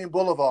Josephine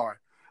Boulevard,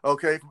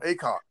 okay, from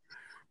ACOT.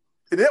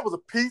 And that was a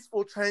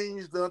peaceful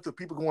change done to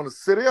people going to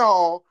City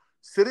Hall,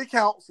 City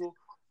Council,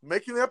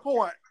 making their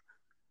point,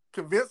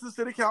 convince the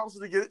City Council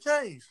to get it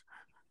changed.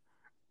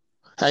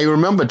 Hey, you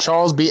remember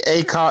Charles B.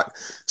 Aycock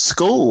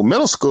School,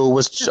 middle school,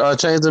 was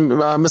changed to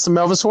Mr.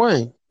 Melvin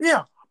Swain.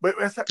 Yeah, but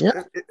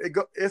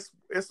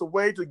it's a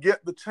way to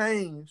get the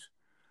change.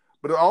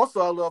 But also,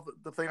 I love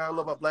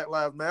about Black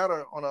Lives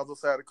Matter on the other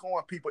side of the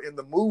coin. People in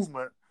the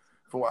movement,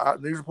 from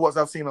news reports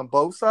I've seen on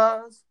both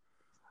sides,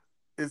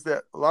 is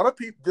that a lot of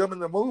people, them in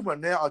the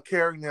movement now are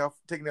taking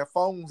their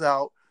phones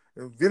out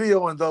and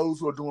videoing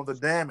those who are doing the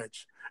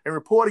damage and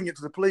reporting it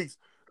to the police.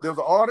 There was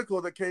an article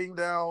that came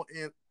down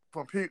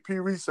from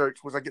Pew Research,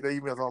 which I get the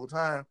emails all the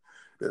time.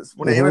 That's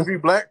when they interview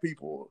Black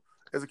people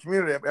as a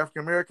community of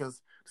African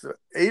Americans,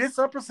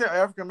 80% of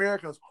African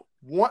Americans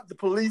want the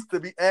police to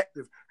be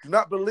active. Do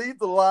not believe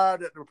the lie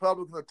that the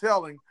Republicans are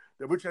telling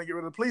that we're trying to get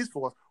rid of the police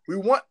force. We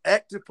want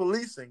active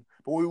policing,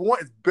 but what we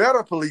want is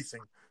better policing.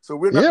 So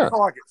we're not the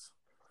targets.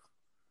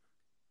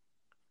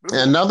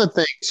 And another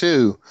thing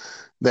too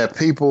that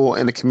people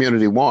in the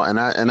community want,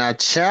 and I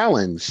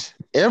challenge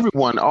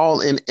everyone,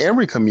 all in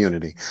every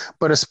community,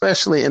 but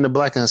especially in the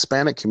Black and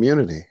Hispanic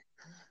community,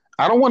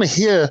 I don't want to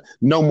hear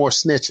no more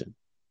snitching.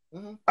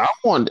 I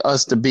want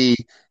us to be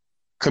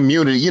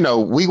community.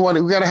 We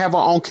got to have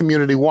our own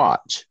community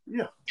watch.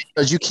 Yeah.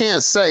 Because you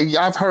can't say,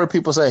 I've heard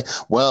people say,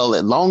 well,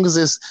 as long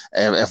as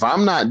if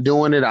I'm not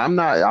doing it, I'm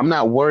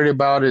not worried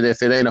about it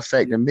if it ain't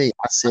affecting me.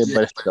 I said,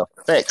 but if it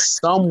affects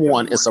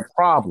someone, it's a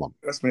problem.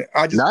 That's me.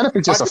 Not if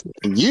it's just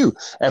affecting you.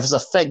 If it's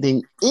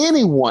affecting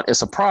anyone,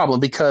 it's a problem,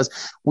 because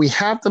we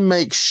have to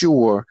make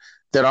sure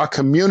that our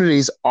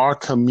communities are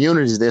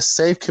communities. They're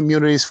safe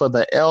communities for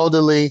the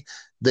elderly,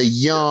 the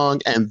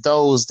young, and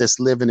those that's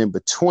living in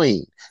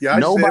between. Yeah,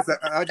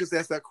 I just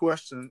asked that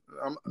question.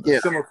 A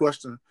similar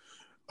question.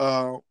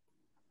 Obviously,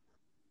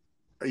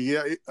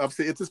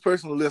 if this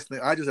person was listening,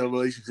 I just had a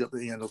relationship at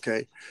the end,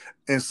 okay?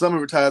 And some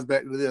of it ties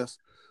back to this,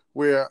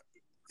 where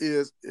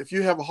if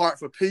you have a heart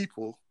for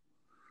people,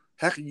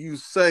 how can you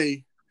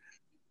say,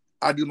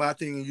 I do my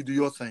thing and you do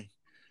your thing?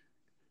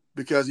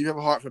 Because you have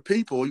a heart for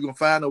people, you're going to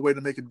find a way to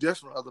make a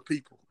difference with other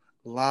people's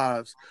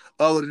lives,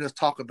 other than just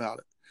talk about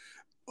it.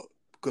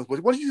 Because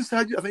what did you say?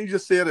 I think you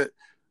just said it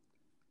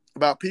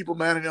about people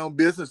minding their own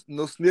business,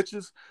 no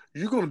snitches.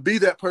 You're going to be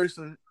that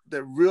person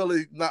that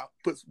really not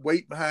puts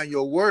weight behind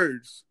your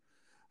words.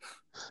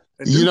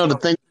 The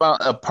thing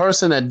about a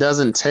person that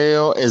doesn't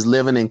tell is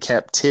living in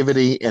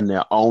captivity in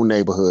their own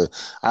neighborhood.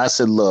 I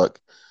said, look,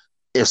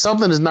 if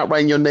something is not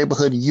right in your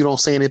neighborhood and you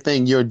don't say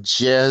anything, you're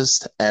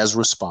just as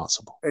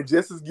responsible. And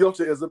just as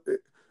guilty as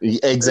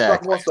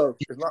exactly.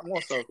 It's not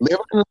more so.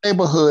 Living in a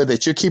neighborhood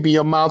that you're keeping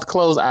your mouth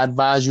closed, I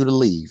advise you to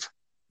leave.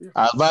 Yeah.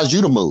 I advise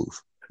you to move,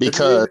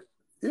 because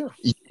you're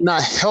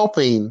not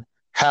helping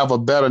have a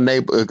better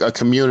a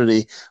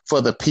community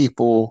for the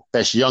people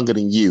that's younger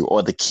than you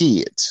or the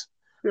kids.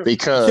 Yeah.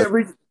 Because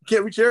you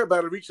can't reach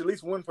everybody, reach at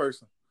least one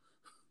person.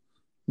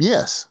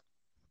 Yes.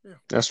 Yeah.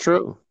 That's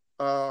true.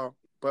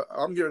 But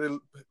I'm getting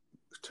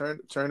to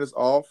turn this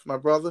off, my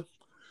brother.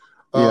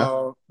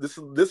 This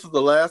is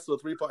the last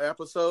of the 3-part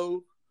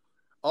episode.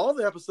 All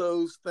the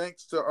episodes,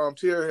 thanks to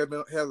Terry,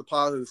 has a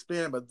positive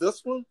spin, but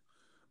this one,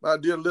 my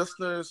dear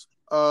listeners,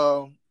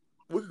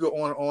 we could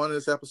go on and on in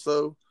this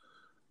episode.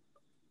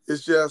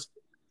 It's just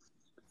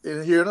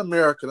here in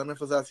America. Let me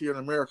emphasize here in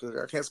America.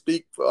 I can't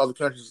speak for other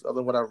countries other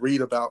than what I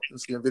read about and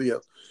see in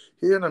videos.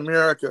 Here in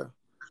America,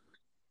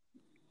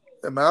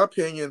 in my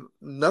opinion,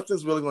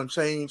 nothing's really going to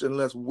change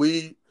unless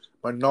we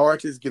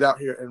minorities get out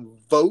here and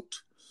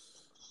vote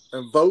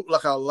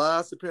like our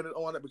lives depended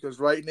on it. Because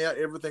right now,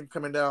 everything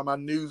coming down my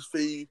news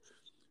feed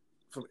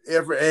from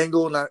every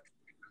angle,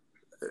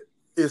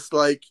 it's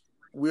like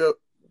we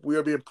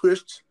are being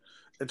pushed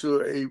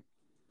into a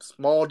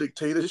small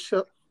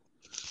dictatorship.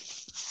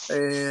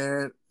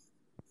 And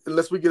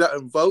unless we get out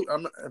and vote,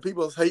 and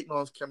people are hating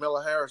on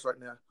Kamala Harris right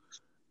now.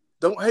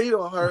 Don't hate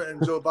on her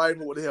and Joe Biden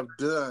for what they have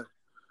done.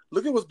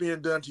 Look at what's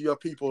being done to your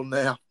people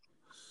now.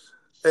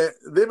 And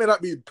they may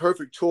not be the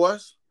perfect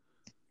choice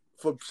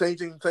for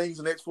changing things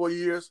in the next 4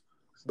 years,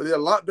 but they're a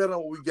lot better than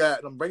what we got.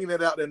 And I'm bringing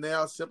that out there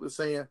now, simply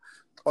saying,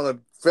 on a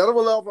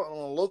federal level and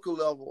on a local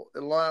level,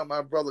 in line with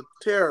my brother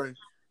Terry,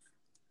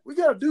 we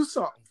got to do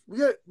something.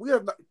 We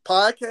have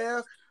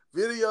podcast,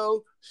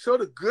 video, show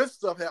the good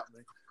stuff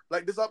happening.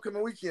 Like this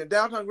upcoming weekend,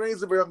 downtown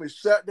Greensboro will be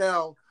shut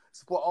down.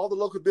 Support all the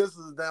local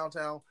businesses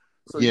downtown.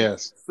 So you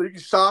can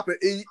shop and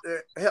eat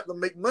and help them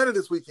make money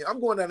this weekend. I'm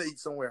going down to eat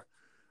somewhere.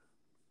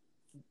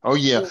 Oh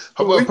yeah,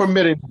 well,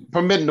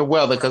 permitting the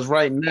weather, because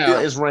right now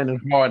it's raining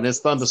hard and it's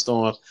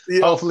thunderstorms.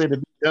 Yeah. Hopefully it'll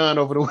be done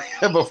over the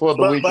weekend before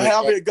the weekend. But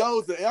however it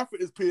goes, the effort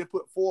is being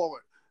put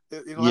forward.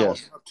 Like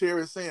what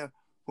Terry is saying,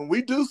 when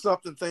we do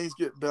something, things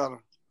get better.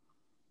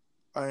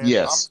 And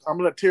I'm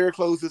gonna let Terry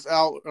close this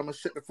out. I'm gonna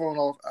shut the phone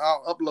off.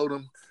 I'll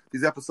upload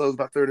these episodes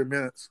about 30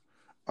 minutes.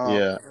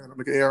 And I'll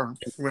make an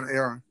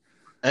errand.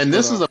 And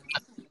this is a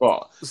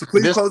so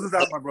please close this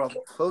out, my brother.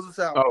 Close this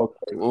out.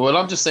 Okay. Well,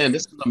 I'm just saying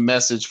this is a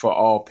message for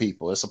all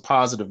people. It's a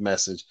positive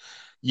message.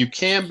 You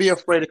can't be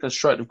afraid of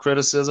constructive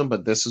criticism,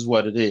 but this is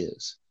what it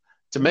is.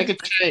 To make a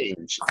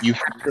change, you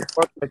have to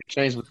first make a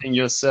change within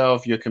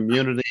yourself, your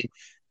community,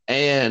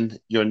 and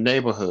your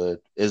neighborhood,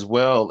 as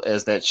well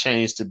as that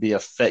change to be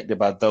affected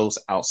by those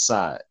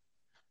outside.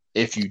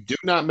 If you do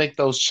not make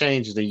those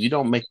changes, then you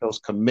don't make those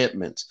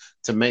commitments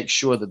to make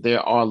sure that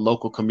there are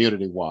local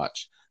community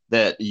watch,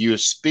 that you're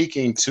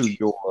speaking to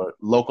your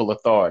local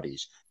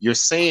authorities. You're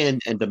saying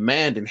and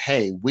demanding,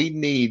 hey, we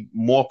need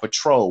more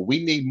patrol.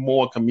 We need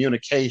more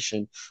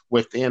communication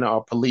within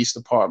our police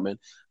department,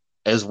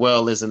 as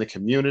well as in the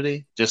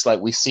community, just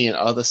like we see in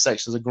other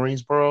sections of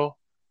Greensboro.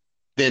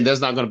 Then there's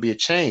not going to be a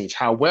change.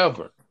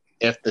 However,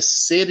 if the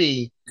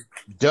city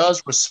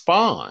does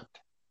respond,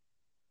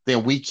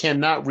 then we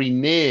cannot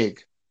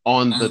renege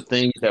on the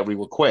things that we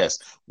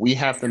request. We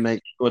have to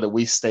make sure that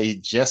we stay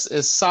just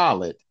as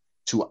solid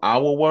to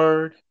our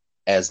word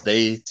as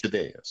they to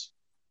theirs.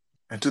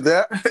 And to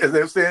that, as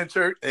they say in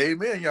church,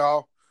 amen,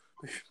 y'all.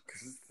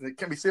 It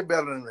can't be said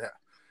better than that.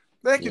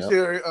 Thank you,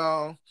 Terry.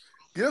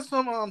 Give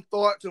some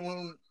thought to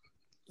when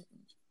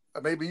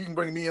maybe you can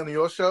bring me on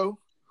your show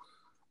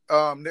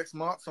next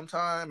month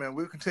sometime, and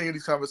we'll continue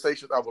these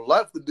conversations. I would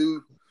like to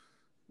do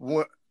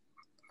what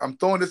I'm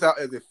throwing this out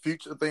as a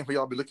future thing for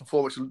y'all to be looking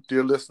forward to,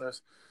 dear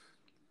listeners.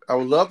 I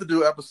would love to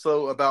do an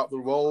episode about the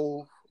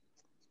role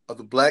of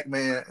the black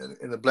man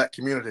in the black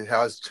community,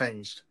 how it's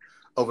changed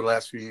over the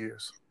last few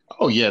years.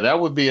 Oh yeah,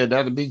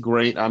 that'd be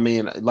great. I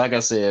mean, like I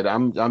said,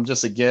 I'm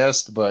just a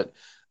guest, but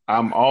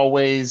I'm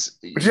always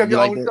But you have your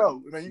like own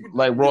show. I mean, you can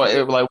like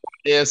Roy like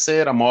Ed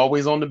said, I'm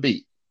always on the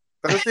beat.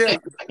 like I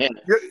said,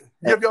 you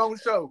have your own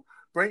show.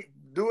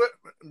 Do it.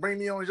 Bring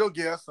me on as your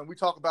guest, and we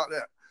talk about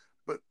that.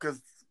 But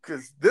because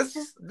this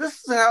is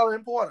how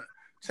important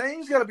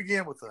change got to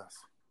begin with us.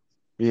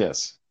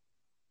 Yes.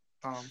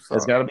 So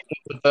It's got to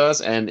begin with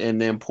us, and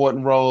the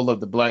important role of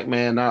the black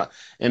man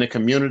in the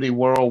community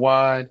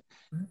worldwide.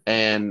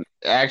 And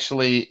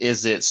actually,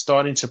 is it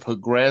starting to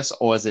progress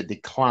or is it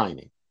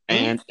declining?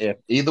 And if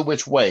either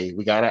which way,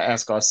 we got to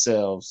ask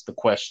ourselves the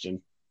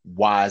question,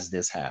 why is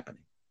this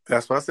happening?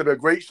 That's what I said. A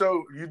great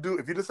show.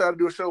 If you decide to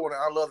do a show on it,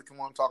 I'd love to come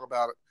on and talk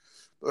about it.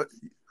 But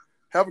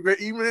have a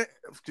great evening.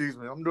 Excuse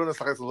me. I'm doing this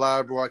like it's a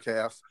live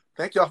broadcast.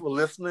 Thank y'all for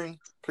listening.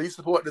 Please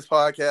support this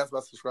podcast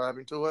by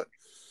subscribing to it.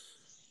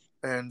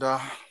 And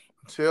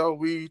until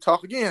we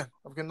talk again,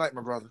 have a good night,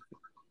 my brother.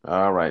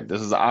 All right.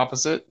 This is the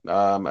Opposite.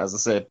 As I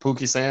said,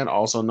 Pookie San,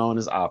 also known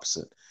as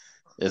Opposite.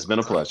 It's been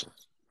a pleasure.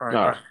 All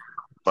right.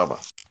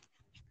 Bye-bye.